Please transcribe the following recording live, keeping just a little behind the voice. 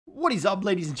What is up,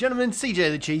 ladies and gentlemen?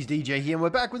 Cjthecheesedj here, and we're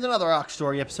back with another Ark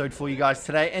story episode for you guys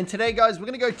today. And today, guys, we're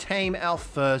going to go tame our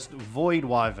first Void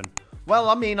Wyvern. Well,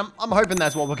 I mean, I'm hoping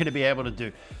that's what we're going to be able to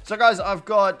do. So, guys, I've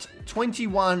got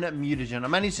 21 mutagen. I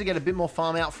managed to get a bit more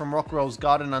farm out from Rockwell's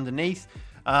garden underneath,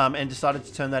 and decided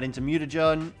to turn that into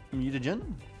mutagen.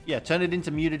 Yeah, turn it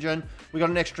into mutagen. We got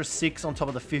an extra 6 on top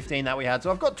of the 15 that we had.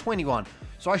 So I've got 21.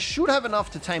 So I should have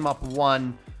enough to tame up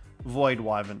one Void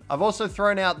Wyvern. I've also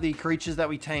thrown out the creatures that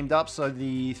we tamed up. So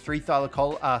the three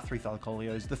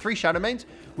Thylacolios, the 3 Shadowmanes.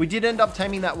 We did end up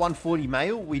taming that 140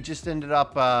 male. We just ended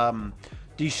up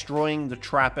destroying the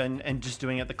trap and just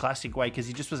doing it the classic way because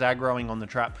he just was aggroing on the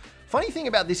trap. Funny thing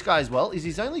about this guy as well is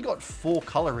he's only got 4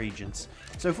 color regions.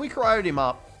 So if we cryoed him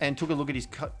up and took a look at his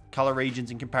color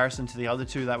regions in comparison to the other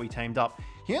 2 that we tamed up,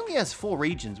 he only has 4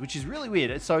 regions, which is really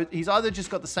weird. So he's either just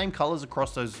got the same colors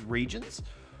across those regions,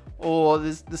 or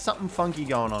there's something funky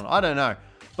going on. I don't know.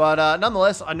 But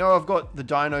nonetheless, I know I've got the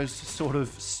dinos sort of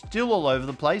still all over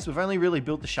the place. We've only really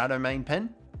built the Shadowmane pen.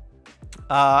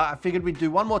 I figured we'd do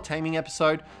one more taming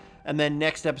episode, and then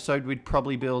next episode we'd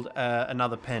probably build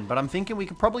another pen. But I'm thinking we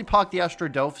could probably park the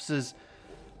Astrodelphuses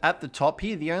at the top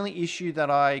here. The only issue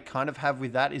that I kind of have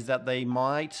with that is that they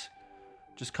might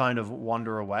just kind of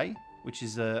wander away, which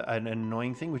is an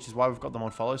annoying thing, which is why we've got them on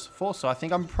follows for. So I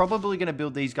think I'm probably going to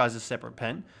build these guys a separate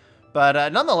pen.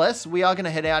 But nonetheless, we are going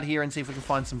to head out here and see if we can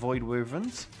find some Void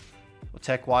Wyverns, or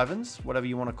Tech Wyverns, whatever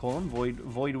you want to call them,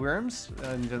 Void Worms,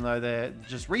 even though they're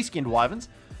just reskinned Wyverns.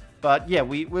 But yeah,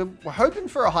 we're hoping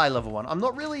for a high level one.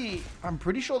 I'm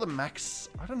pretty sure the max,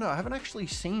 I don't know, I haven't actually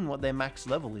seen what their max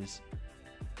level is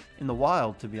in the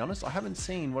wild, to be honest. I haven't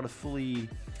seen what a fully,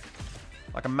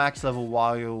 like a max level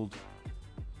wild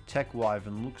Tech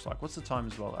Wyvern looks like. What's the time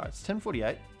as well? All right, it's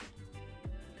 10:48.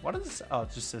 What does this? Oh,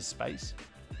 it just says space.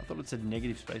 I thought it said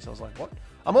negative space. I was like, what?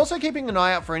 I'm also keeping an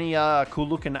eye out for any cool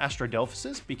looking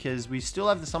Astrodelphuses because we still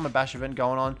have the Summer Bash event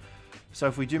going on. So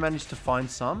if we do manage to find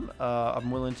some, I'm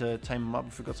willing to tame them up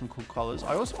if we've got some cool colors.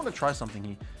 I also want to try something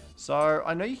here. So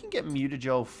I know you can get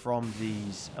mutagel from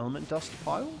these element dust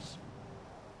piles,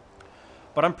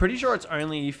 but I'm pretty sure it's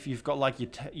only if you've got like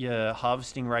your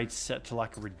harvesting rates set to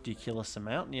like a ridiculous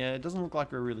amount. Yeah, it doesn't look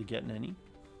like we're really getting any.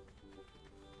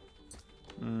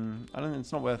 I don't think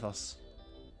it's not worth us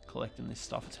collecting this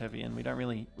stuff. It's heavy and we don't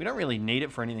really need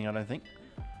it for anything, I don't think.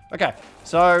 Okay,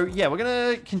 so yeah, we're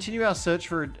gonna continue our search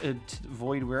for a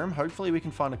Void Wyvern. Hopefully we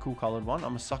can find a cool colored one.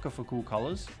 I'm a sucker for cool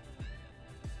colors.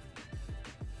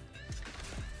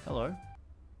 Hello.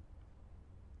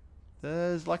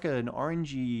 There's like an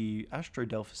orangey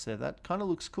Astrodelphus there. That kind of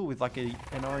looks cool with like an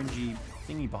orangey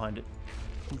thingy behind it.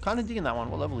 I'm kind of digging that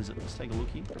one. What level is it? Let's take a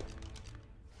look here.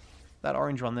 That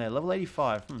orange one there, level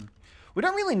 85. We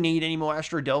don't really need any more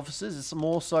Astrodelphuses. It's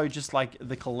more so just like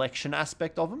the collection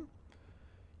aspect of them.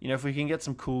 You know, if we can get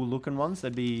some cool looking ones,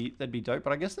 that'd be dope.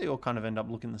 But I guess they all kind of end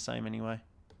up looking the same anyway.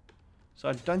 So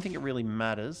I don't think it really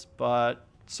matters. But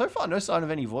so far, no sign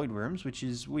of any Void Worms, which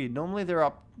is weird. Normally they're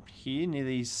up here near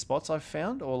these spots I've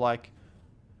found, or like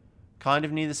kind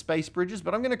of near the space bridges.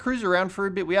 But I'm going to cruise around for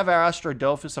a bit. We have our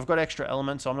Astrodelphus. I've got extra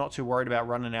elements, so I'm not too worried about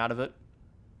running out of it.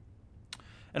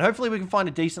 And hopefully we can find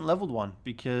a decent leveled one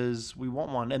because we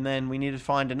want one. And then we need to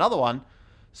find another one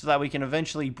so that we can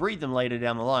eventually breed them later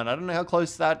down the line. I don't know how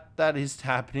close that is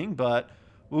happening, but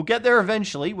we'll get there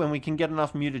eventually when we can get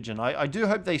enough mutagen. I do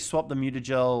hope they swap the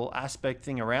mutagel aspect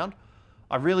thing around.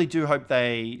 I really do hope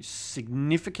they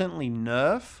significantly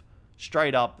nerf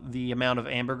straight up the amount of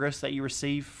ambergris that you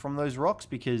receive from those rocks,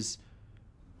 because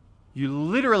you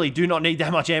literally do not need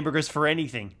that much ambergris for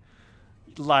anything.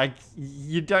 Like,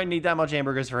 you don't need that much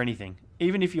ambergris for anything.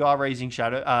 Even if you are raising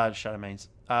Shadowmanes,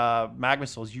 magma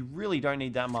swords, you really don't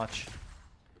need that much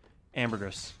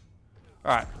ambergris.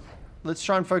 Alright, let's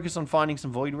try and focus on finding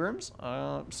some Void Worms.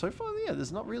 So far, yeah,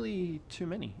 there's not really too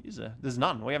many, is there? There's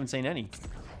none. We haven't seen any.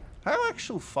 How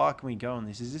actual far can we go on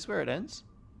this? Is this where it ends?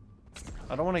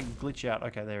 I don't want to glitch out.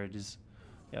 Okay, there it is.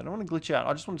 Yeah, I don't want to glitch out.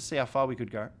 I just want to see how far we could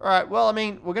go. Alright, well, I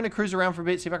mean, we're going to cruise around for a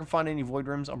bit, see if I can find any Void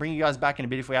Worms. I'll bring you guys back in a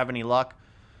bit if we have any luck.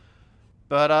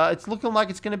 But it's looking like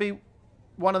it's going to be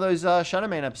one of those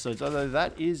Shadowmane episodes. Although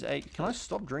that is a... Can I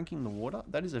stop drinking the water?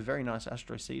 That is a very nice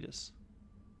Cjthecheesedj.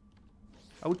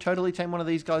 I would totally tame one of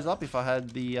these guys up if I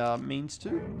had the means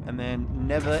to. And then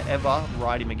never, ever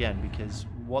ride him again. Because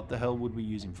what the hell would we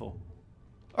use him for?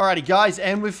 Alrighty, guys,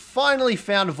 and we've finally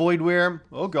found a Void Wyvern.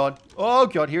 Oh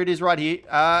god, here it is right here.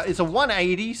 It's a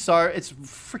 180, so it's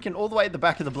freaking all the way at the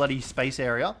back of the bloody space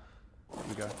area. Here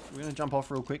we go. We're going to jump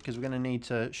off real quick because we're going to need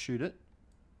to shoot it.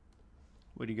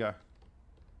 Where'd he go?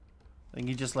 I think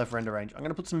he just left render range. I'm going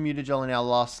to put some mutagel in our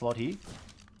last slot here.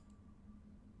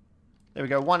 There we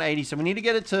go, 180. So we need to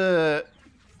get it to...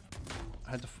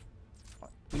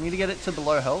 We need to get it to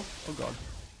below health. Oh, God.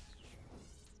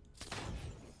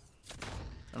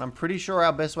 And I'm pretty sure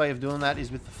our best way of doing that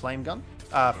is with the flame gun.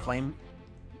 Flame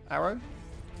arrow.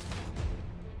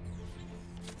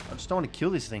 I just don't want to kill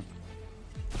this thing.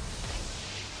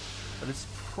 But it's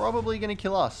probably going to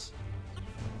kill us.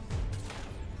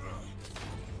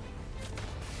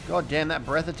 God damn, that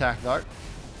breath attack, though.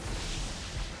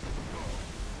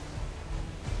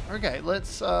 Okay,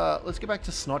 let's get back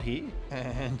to Snot here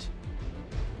and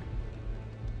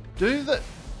do the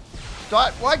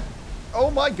die. Why?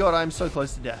 Oh my God, I'm so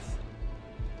close to death.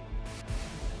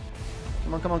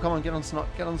 Come on, come on, come on, get on Snot,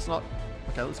 get on Snot.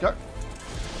 Okay, let's go.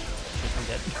 I'm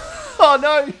dead. Oh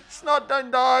no, Snot,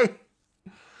 don't die.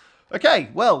 Okay,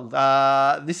 well,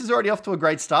 this is already off to a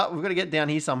great start. We've got to get down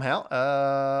here somehow.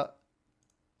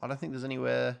 I don't think there's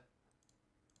anywhere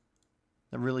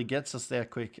that really gets us there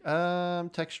quick.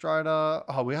 Text Rider.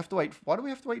 Oh, we have to wait. Why do we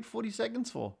have to wait 40 seconds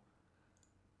for?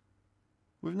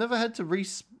 We've never had to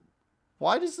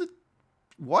Why does the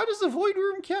void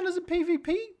room count as a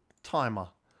PvP timer?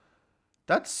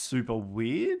 That's super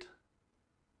weird.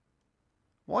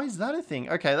 Why is that a thing?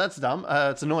 Okay, that's dumb.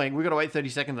 It's annoying. We've got to wait 30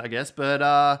 seconds, I guess.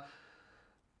 But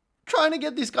trying to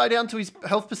get this guy down to his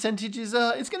health percentage is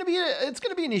it's gonna be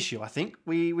an issue. I think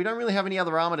we don't really have any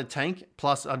other armor to tank.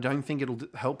 Plus, I don't think it'll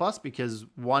help us because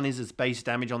one is its base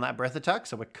damage on that breath attack,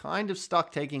 so we're kind of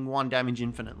stuck taking 1 damage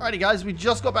infinitely. Alrighty, guys, we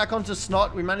just got back onto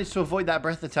Snot. We managed to avoid that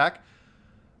breath attack.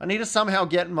 I need to somehow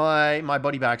get my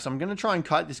body bag, so I'm gonna try and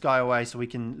kite this guy away so we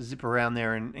can zip around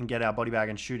there and get our body bag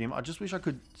and shoot him. I just wish I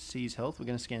could see his health. We're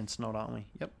gonna scan Snot, aren't we?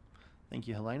 Yep. Thank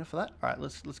you, Helena, for that. All right,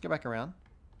 let's go back around.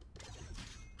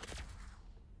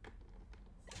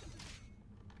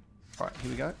 All right,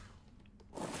 here we go.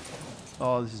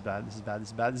 Oh, this is bad. This is bad. This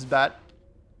is bad. This is bad.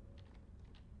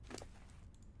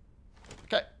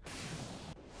 Okay.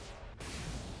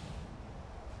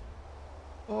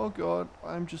 Oh, God.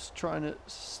 I'm just trying to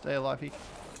stay alive here.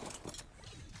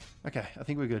 Okay, I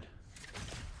think we're good.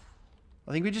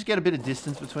 I think we just get a bit of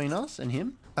distance between us and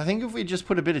him. I think if we just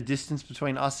put a bit of distance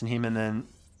between us and him and then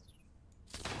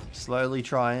slowly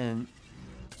try and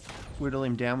whittle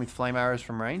him down with flame arrows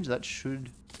from range, that should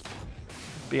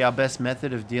be our best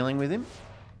method of dealing with him.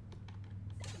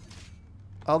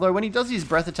 Although when he does his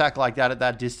breath attack like that at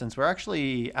that distance, we're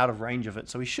actually out of range of it,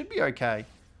 so he should be okay.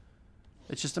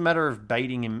 It's just a matter of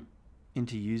baiting him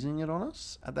into using it on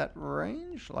us at that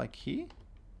range, like here.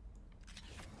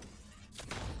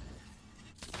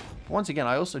 But once again,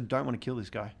 I also don't want to kill this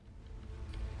guy.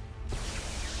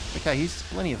 Okay, he's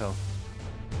plenty of health.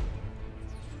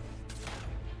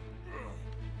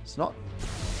 It's not...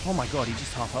 Oh my God, he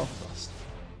just half health us.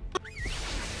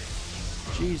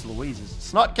 Jeez Louises.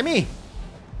 Snot, come here!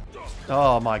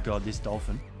 Oh my God, this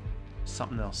dolphin.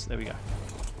 Something else. There we go.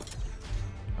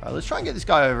 Alright, let's try and get this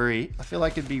guy over here. I feel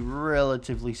like it'd be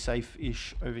relatively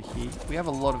safe-ish over here. We have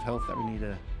a lot of health that we need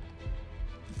to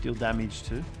deal damage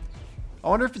to. I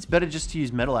wonder if it's better just to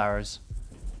use metal arrows.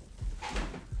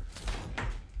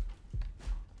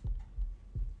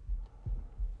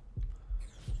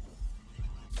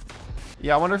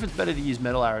 Yeah, I wonder if it's better to use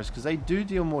metal arrows, because they do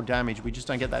deal more damage. We just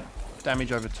don't get that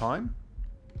damage over time.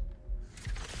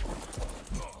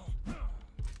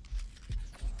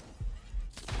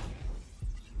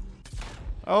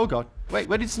 Oh God. Wait,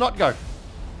 where did Snot go?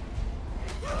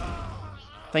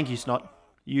 Thank you, Snot.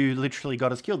 You literally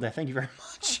got us killed there. Thank you very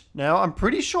much. Now, I'm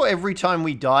pretty sure every time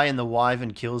we die and the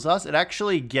wyvern kills us, it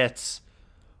actually gets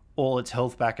all its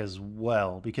health back as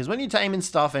well. Because when you're taming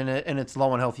stuff and it's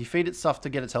low on health, you feed it stuff to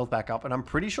get its health back up. And I'm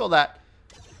pretty sure that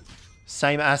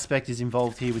same aspect is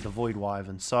involved here with the void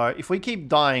wyvern. So if we keep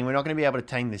dying, we're not going to be able to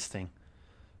tame this thing.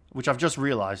 Which I've just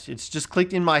realized. It's just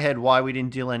clicked in my head why we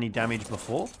didn't deal any damage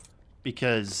before.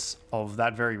 Because of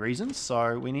that very reason.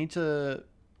 So we need to...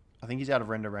 I think he's out of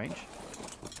render range.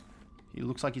 He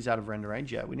looks like he's out of render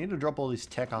range. Yeah, we need to drop all this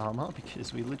tech armor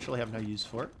because we literally have no use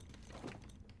for it.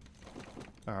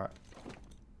 Alright.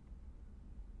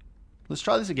 Let's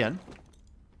try this again.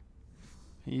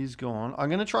 He's gone. I'm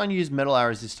going to try and use metal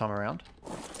arrows this time around.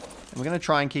 And we're going to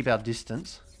try and keep our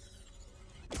distance.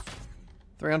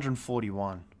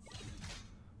 341.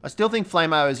 I still think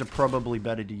flame arrows are probably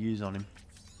better to use on him.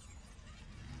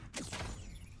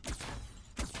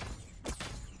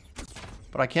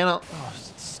 But I cannot... Oh,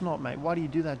 Snot, mate. Why do you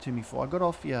do that to me for? I got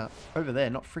off here over there,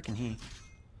 not freaking here.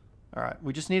 Alright,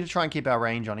 we just need to try and keep our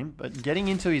range on him. But getting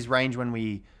into his range when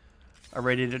we are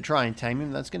ready to try and tame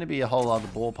him, that's going to be a whole other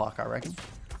ballpark, I reckon.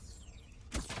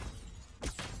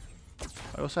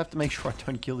 I also have to make sure I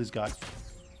don't kill this guy.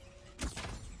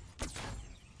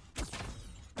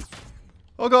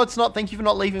 Oh god, it's not. Thank you for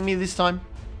not leaving me this time.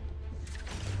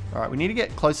 Alright, we need to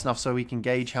get close enough so we can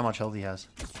gauge how much health he has.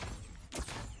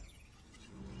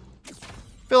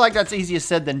 Feel like that's easier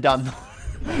said than done.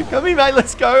 Come here, mate,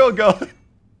 let's go. Oh god.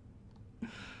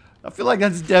 I feel like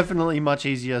that's definitely much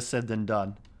easier said than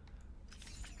done.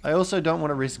 I also don't want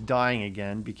to risk dying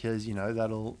again because, you know,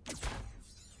 that'll...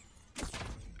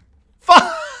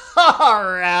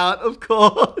 Far out, of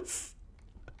course.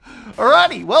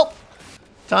 Alrighty, well,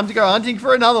 time to go hunting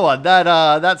for another one.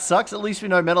 That sucks. At least we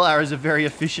know metal arrows are very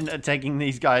efficient at taking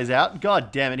these guys out.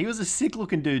 God damn it, he was a sick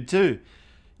looking dude too.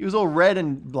 He was all red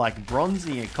and like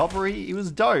bronzy and coppery. He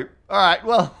was dope. Alright,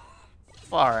 well,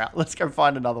 far out. Let's go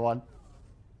find another one.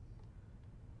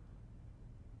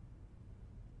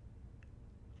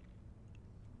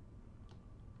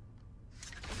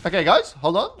 Okay, guys,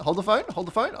 hold on. Hold the phone. Hold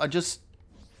the phone. I just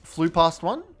flew past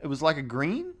one. It was like a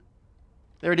green.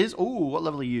 There it is. Ooh, what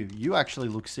level are you? You actually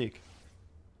look sick.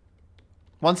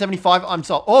 175. I'm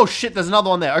so... Oh, shit, there's another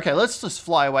one there. Okay, let's just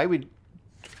fly away. We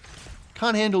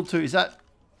can't handle two. Is that...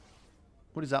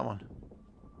 What is that one?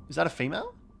 Is that a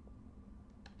female?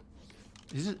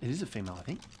 It is a female, I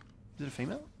think. Is it a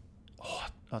female? Oh,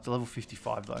 it's a level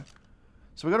 55, though.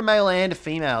 So we've got a male and a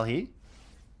female here.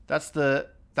 That's the...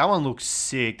 That one looks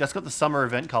sick. That's got the summer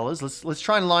event colors. Let's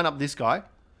try and line up this guy.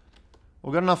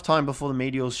 We've got enough time before the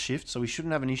meteors shift, so we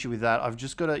shouldn't have an issue with that. I've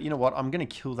just got to... You know what? I'm going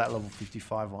to kill that level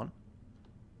 55 one.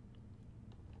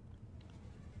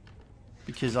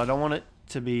 Because I don't want it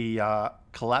to be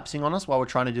collapsing on us while we're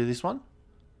trying to do this one.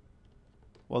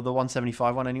 Well, the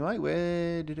 175 one anyway.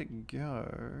 Where did it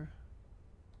go?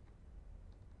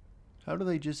 How do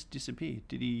they just disappear?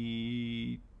 Did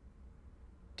he...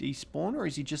 despawn, or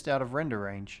is he just out of render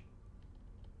range?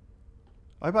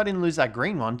 I hope I didn't lose that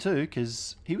green one too,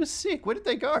 because he was sick. Where did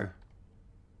they go?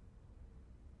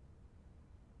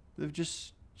 They've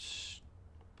just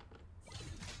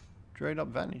straight up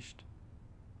vanished.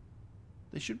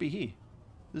 They should be here.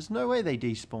 There's no way they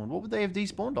despawned. What would they have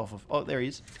despawned off of? Oh, there he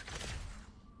is.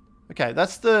 Okay,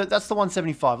 that's the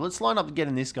 175. Let's line up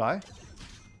getting this guy.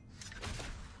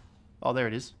 Oh, there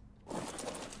it is.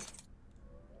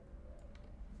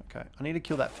 Okay, I need to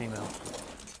kill that female.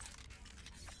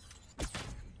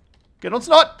 Get on,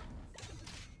 Snot!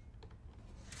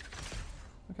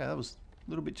 Okay, that was a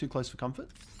little bit too close for comfort.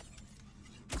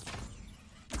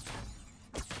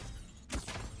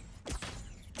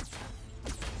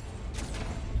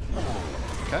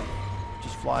 Okay,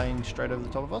 just flying straight over the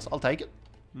top of us. I'll take it.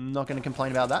 I'm not going to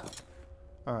complain about that.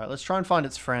 Alright, let's try and find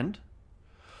its friend.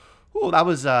 Oh, that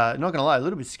was, not going to lie, a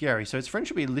little bit scary. So its friend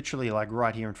should be literally like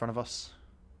right here in front of us.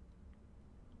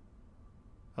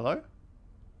 Hello?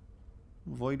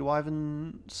 Void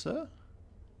Wyvern, sir?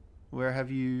 Where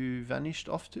have you vanished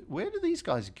off to? Where do these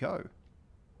guys go?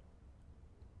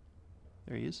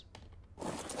 There he is.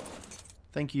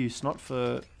 Thank you, Snot,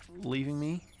 for leaving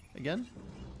me again.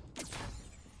 I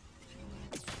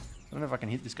don't know if I can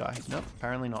hit this guy. Nope,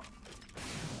 apparently not.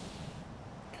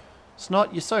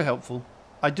 Snot, you're so helpful.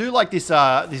 I do like this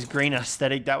this green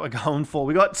aesthetic that we're going for.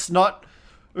 We got Snot.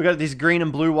 We got this green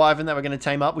and blue wyvern that we're going to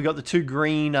tame up. We got the two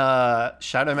green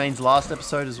shadow mains last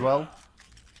episode as well.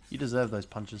 You deserve those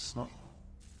punches, Snot.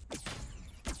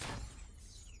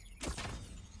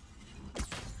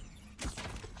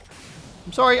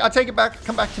 I'm sorry, I take it back.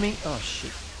 Come back to me. Oh,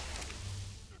 shit.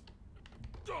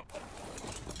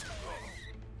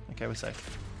 Okay, we're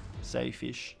safe.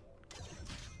 Safe-ish.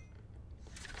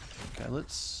 Okay,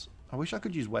 let's... I wish I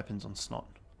could use weapons on Snot.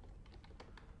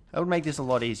 That would make this a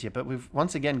lot easier, but we've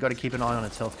once again got to keep an eye on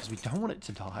its health because we don't want it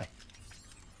to die.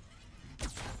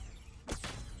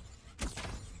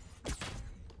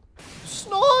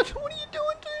 Snot! What are you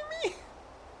doing to me?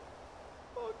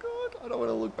 Oh god, I don't want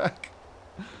to look back.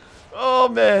 Oh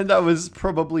man, that was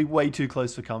probably way too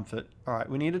close for comfort. Alright,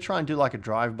 we need to try and do like a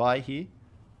drive-by here.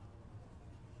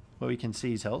 Where we can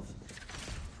see his health.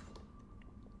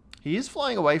 He is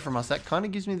flying away from us. That kind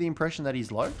of gives me the impression that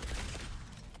he's low.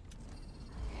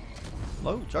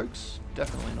 Low jokes?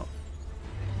 Definitely not.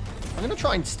 I'm going to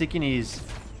try and stick in his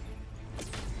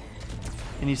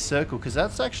circle, because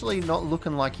that's actually not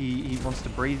looking like he wants to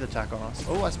breathe attack on us.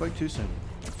 Oh, I spoke too soon.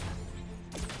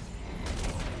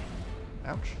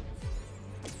 Ouch.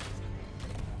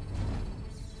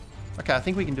 Okay, I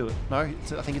think we can do it. No, I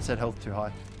think it said health too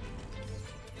high.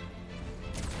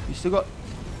 You still got...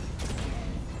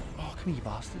 Oh, come here, you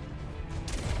bastard.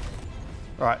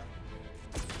 Alright.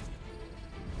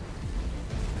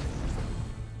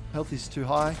 Health is too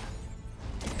high.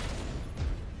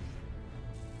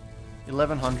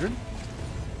 1100.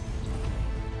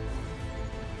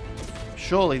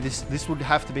 Surely this would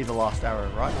have to be the last arrow,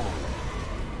 right?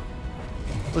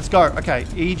 Let's go. Okay,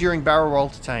 E during barrel roll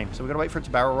to tame. So we're going to wait for it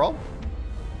to barrel roll.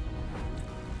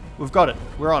 We've got it.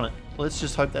 We're on it. Let's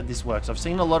just hope that this works. I've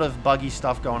seen a lot of buggy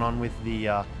stuff going on with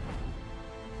the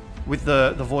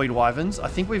Void Wyverns. I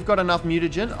think we've got enough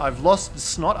mutagen. I've lost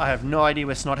Snot. I have no idea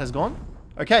where Snot has gone.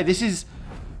 Okay, this is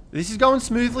going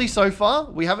smoothly so far.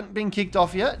 We haven't been kicked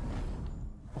off yet.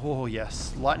 Oh,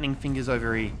 yes. Lightning fingers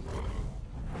over E.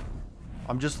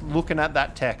 I'm just looking at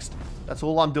that text. That's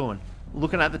all I'm doing.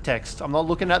 Looking at the text. I'm not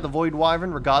looking at the Void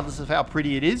Wyvern, regardless of how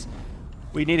pretty it is.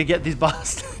 We need to get this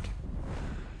bastard.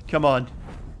 Come on.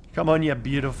 Come on, you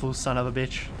beautiful son of a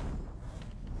bitch.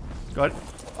 Got it.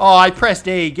 Oh, I pressed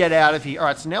E. Get out of here.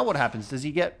 Alright, so now what happens? Does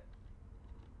he get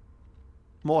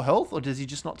more health, or does he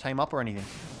just not tame up or anything?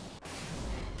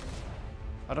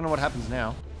 I don't know what happens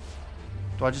now.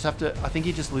 Do I just have to... I think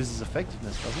he just loses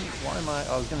effectiveness, doesn't he? Why am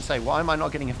I... I was going to say, why am I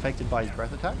not getting affected by his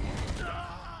breath attack?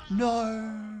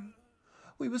 No.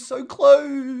 We were so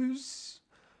close.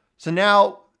 So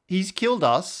now he's killed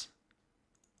us.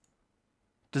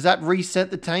 Does that reset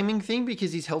the taming thing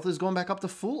because his health has gone back up to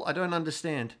full? I don't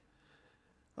understand.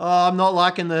 Oh, I'm not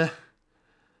liking the...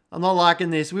 I'm not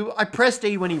liking this. I pressed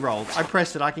E when he rolled. I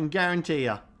pressed it. I can guarantee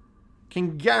you.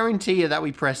 Can guarantee you that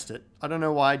we pressed it. I don't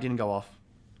know why it didn't go off.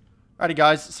 Alrighty,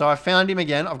 guys. So I found him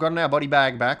again. I've gotten our body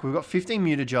bag back. We've got 15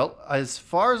 mutagel. As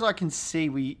far as I can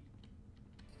see,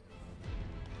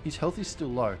 his health is still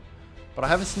low. But I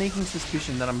have a sneaking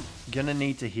suspicion that I'm going to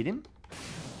need to hit him.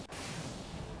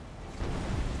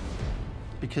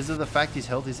 Because of the fact his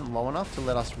health isn't low enough to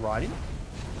let us ride him.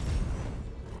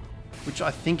 Which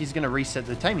I think is going to reset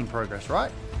the taming progress,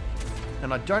 right?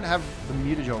 And I don't have the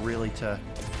mutagel really to...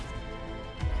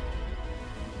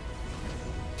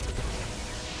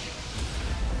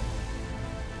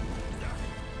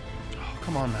 Oh,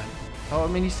 come on, man. Oh, I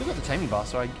mean, he's still got the taming bar,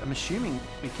 so I'm assuming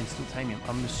we can still tame him.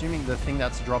 I'm assuming the thing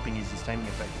that's dropping is his taming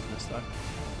effectiveness, though.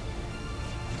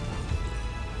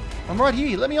 I'm right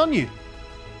here. Let me on you.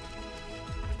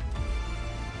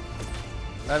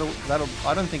 That'll...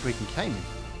 I don't think we can tame him.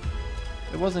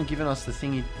 It wasn't giving us the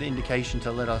thingy, the indication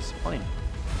to let us on him.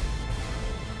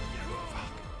 Fuck.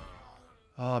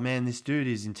 Oh man, this dude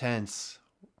is intense.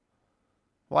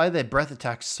 Why are their breath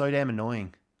attacks so damn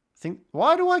annoying?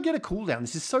 Why do I get a cooldown?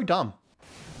 This is so dumb.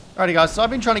 Alrighty guys, so I've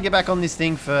been trying to get back on this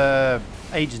thing for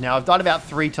ages now. I've died about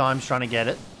 3 times trying to get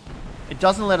it. It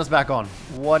doesn't let us back on.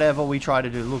 Whatever we try to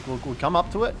do. Look, we come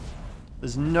up to it.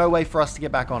 There's no way for us to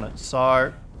get back on it.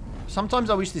 So... sometimes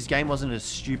I wish this game wasn't a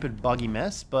stupid, buggy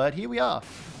mess, but here we are.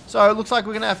 So it looks like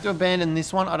we're going to have to abandon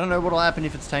this one. I don't know what will happen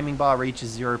if its taming bar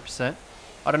reaches 0%.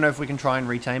 I don't know if we can try and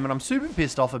retame it. I'm super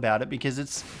pissed off about it because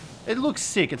it looks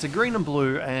sick. It's a green and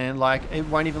blue, and like it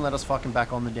won't even let us fucking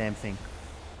back on the damn thing.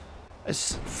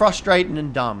 It's frustrating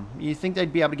and dumb. You think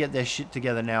they'd be able to get their shit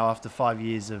together now after 5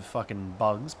 years of fucking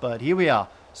bugs, but here we are.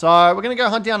 So we're going to go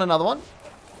hunt down another one.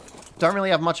 Don't really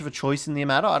have much of a choice in the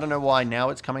matter. I don't know why now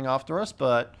it's coming after us,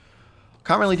 but...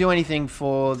 can't really do anything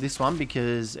for this one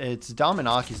because it's dumb and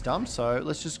Ark is dumb. So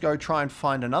let's just go try and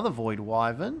find another Void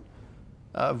Wyvern.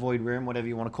 Void WYRM, whatever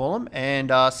you want to call them.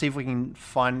 And see if we can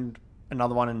find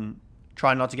another one and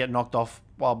try not to get knocked off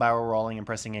while barrel rolling and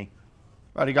pressing E.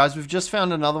 Righty guys, we've just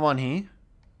found another one here.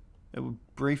 It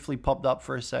briefly popped up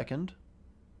for a second.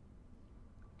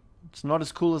 It's not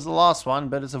as cool as the last one,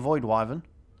 but it's a Void Wyvern.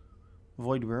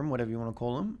 Void WYRM, whatever you want to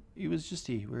call him. He was just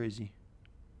here. Where is he?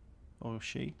 Or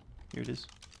she? Here it is.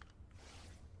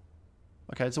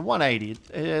 Okay, it's a 180.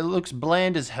 It looks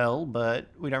bland as hell, but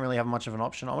we don't really have much of an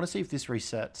option. I want to see if this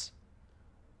resets.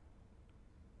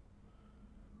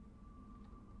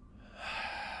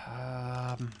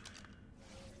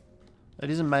 It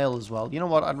is a male as well. You know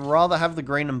what? I'd rather have the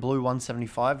green and blue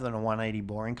 175 than a 180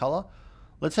 boring color.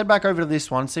 Let's head back over to this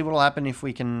one, see what will happen if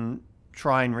we can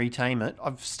try and retame it.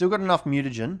 I've still got enough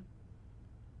mutagen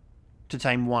to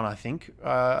tame one, I think.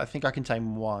 I think I can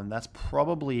tame one. That's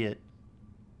probably it.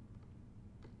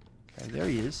 Okay, there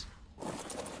he is.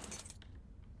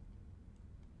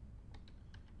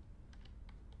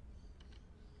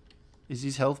 Is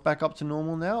his health back up to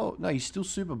normal now? No, he's still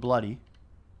super bloody.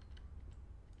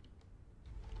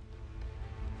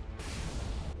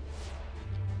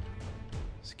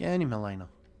 Scan him, Helena.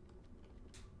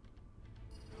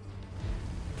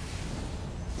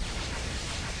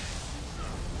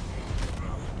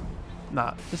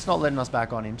 Nah, it's not letting us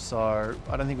back on him, so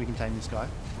I don't think we can tame this guy.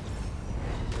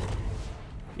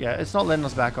 Yeah, it's not letting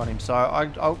us back on him, so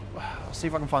I'll see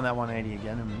if I can find that 180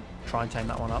 again and try and tame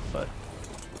that one up, but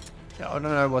yeah, I don't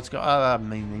know what's going on. I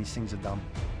mean, these things are dumb.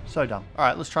 So dumb.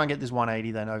 Alright, let's try and get this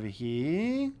 180 then over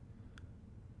here.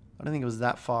 I don't think it was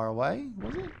that far away,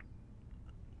 was it?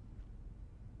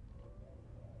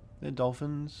 They're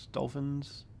dolphins.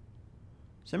 Dolphins.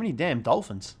 So many damn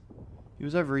dolphins. He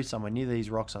was over here somewhere near these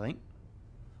rocks, I think.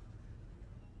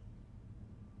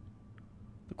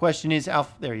 The question is how...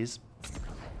 There he is. I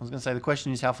was going to say, the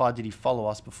question is how far did he follow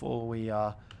us before we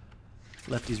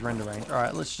left his render range.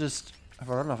 Alright, let's just... Have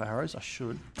I got enough arrows? I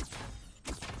should.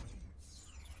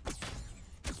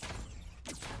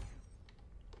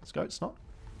 Let's go, it's not.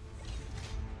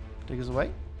 Take us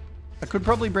away. I could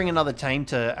probably bring another tame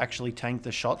to actually tank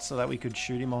the shot so that we could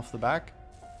shoot him off the back.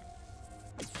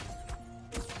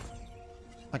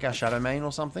 Like our Shadow Main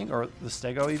or something, or the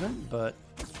Stego even, but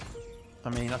I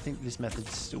mean, I think this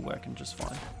method's still working just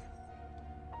fine.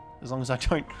 As long as I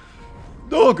don't,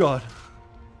 oh god,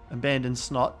 abandon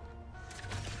Snot,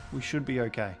 we should be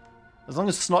okay. As long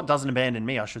as Snot doesn't abandon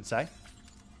me, I should say,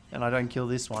 and I don't kill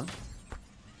this one.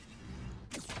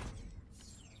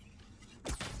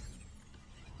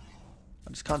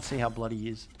 I just can't see how bloody he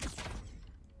is.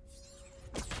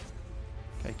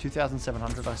 Okay,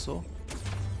 2,700 I saw.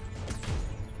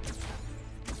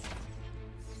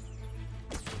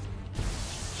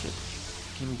 Shit.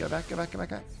 Can we go back, go back, go back,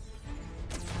 go back?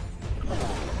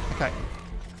 Okay.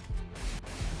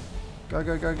 Go,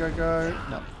 go, go, go, go.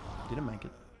 No, didn't make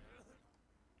it.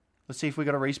 Let's see if we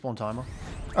got a respawn timer.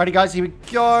 Alrighty guys, here we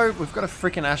go. We've got a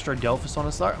freaking Astro Delphis on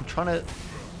us though. I'm trying to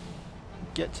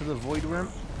get to the WYRM.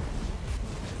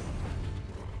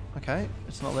 Okay,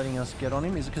 it's not letting us get on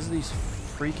him. Is it because of these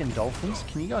freaking dolphins?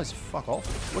 Can you guys fuck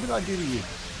off? What did I do to you?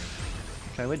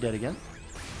 Okay, we're dead again.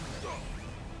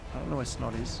 I don't know where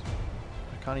Snot is.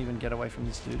 I can't even get away from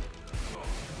this dude.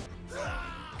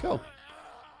 Cool.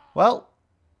 Well,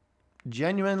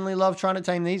 genuinely love trying to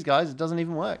tame these guys. It doesn't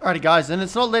even work. Alrighty guys, and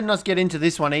it's not letting us get into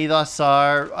this one either, so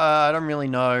I don't really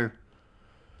know.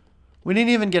 We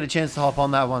didn't even get a chance to hop on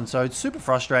that one, so it's super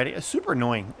frustrating. It's super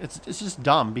annoying. It's just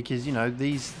dumb because, you know,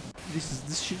 this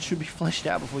shit should be fleshed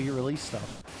out before you release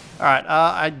stuff. Alright,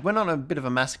 I went on a bit of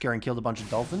a massacre and killed a bunch of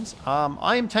dolphins.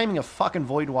 I am taming a fucking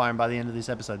void WYRM by the end of this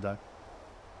episode, though.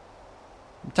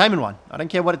 I'm taming one. I don't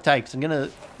care what it takes. I'm going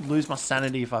to lose my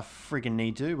sanity if I freaking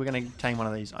need to. We're going to tame one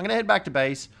of these. I'm going to head back to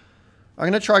base. I'm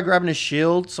going to try grabbing a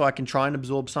shield so I can try and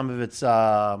absorb some of its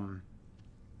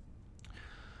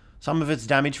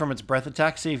damage from its breath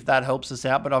attack, see if that helps us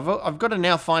out. But I've got to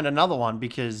now find another one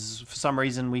because for some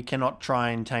reason we cannot try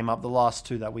and tame up the last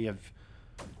two that we have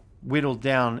whittled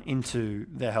down into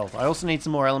their health. I also need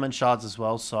some more element shards as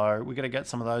well, so we're going to get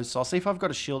some of those. So I'll see if I've got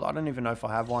a shield. I don't even know if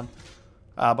I have one,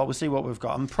 but we'll see what we've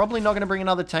got. I'm probably not going to bring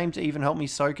another tame to even help me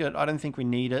soak it. I don't think we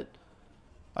need it.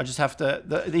 I just have to...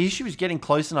 The issue is getting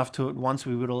close enough to it once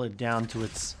we whittle it down to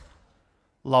its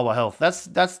lower health.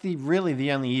 That's really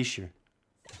the only issue.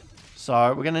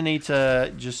 So we're going to need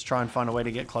to just try and find a way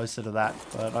to get closer to that.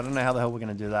 But I don't know how the hell we're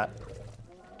going to do that.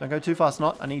 Don't go too fast,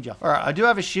 Not. I need you. Alright, I do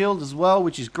have a shield as well,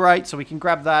 which is great. So we can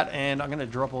grab that. And I'm going to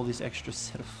drop all this extra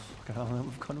set of fucking armor that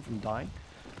we've gotten from dying.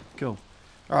 Cool.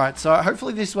 Alright, so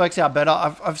hopefully this works out better.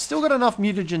 I've still got enough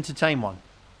mutagen to tame one.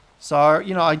 So,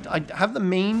 you know, I have the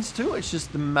means to. It's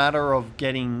just the matter of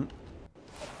getting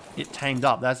it tamed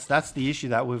up. That's the issue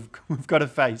that we've got to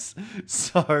face.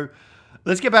 So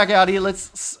let's get back out here.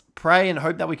 Let's pray and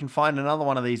hope that we can find another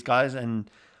one of these guys. And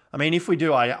I mean, if we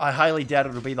do, I highly doubt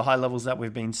it'll be the high levels that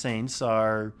we've been seeing.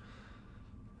 So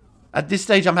at this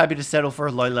stage, I'm happy to settle for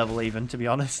a low level even, to be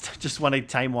honest. Just want to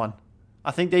tame one. I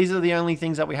think these are the only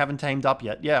things that we haven't tamed up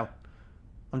yet. Yeah,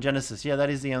 on Genesis. Yeah, that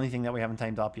is the only thing that we haven't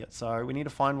tamed up yet. So we need to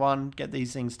find one, get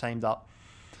these things tamed up,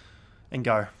 and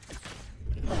go.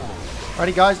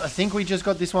 Alrighty guys, I think we just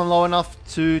got this one low enough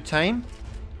to tame.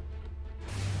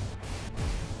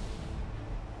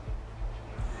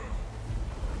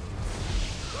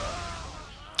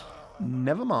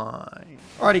 Never mind.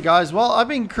 Alrighty guys, well, I've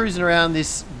been cruising around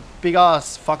this big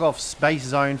ass fuck off space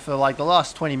zone for like the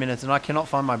last 20 minutes and I cannot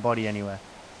find my body anywhere.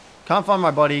 Can't find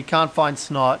my body, can't find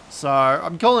Snot, so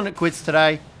I'm calling it quits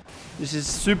today. This is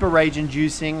super rage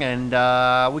inducing and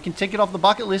we can tick it off the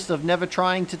bucket list of never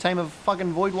trying to tame a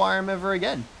fucking void WYRM ever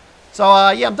again. So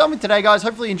yeah, I'm done with today guys.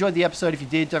 Hopefully you enjoyed the episode. If you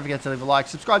did, don't forget to leave a like,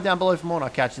 subscribe down below for more, and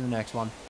I'll catch you in the next one.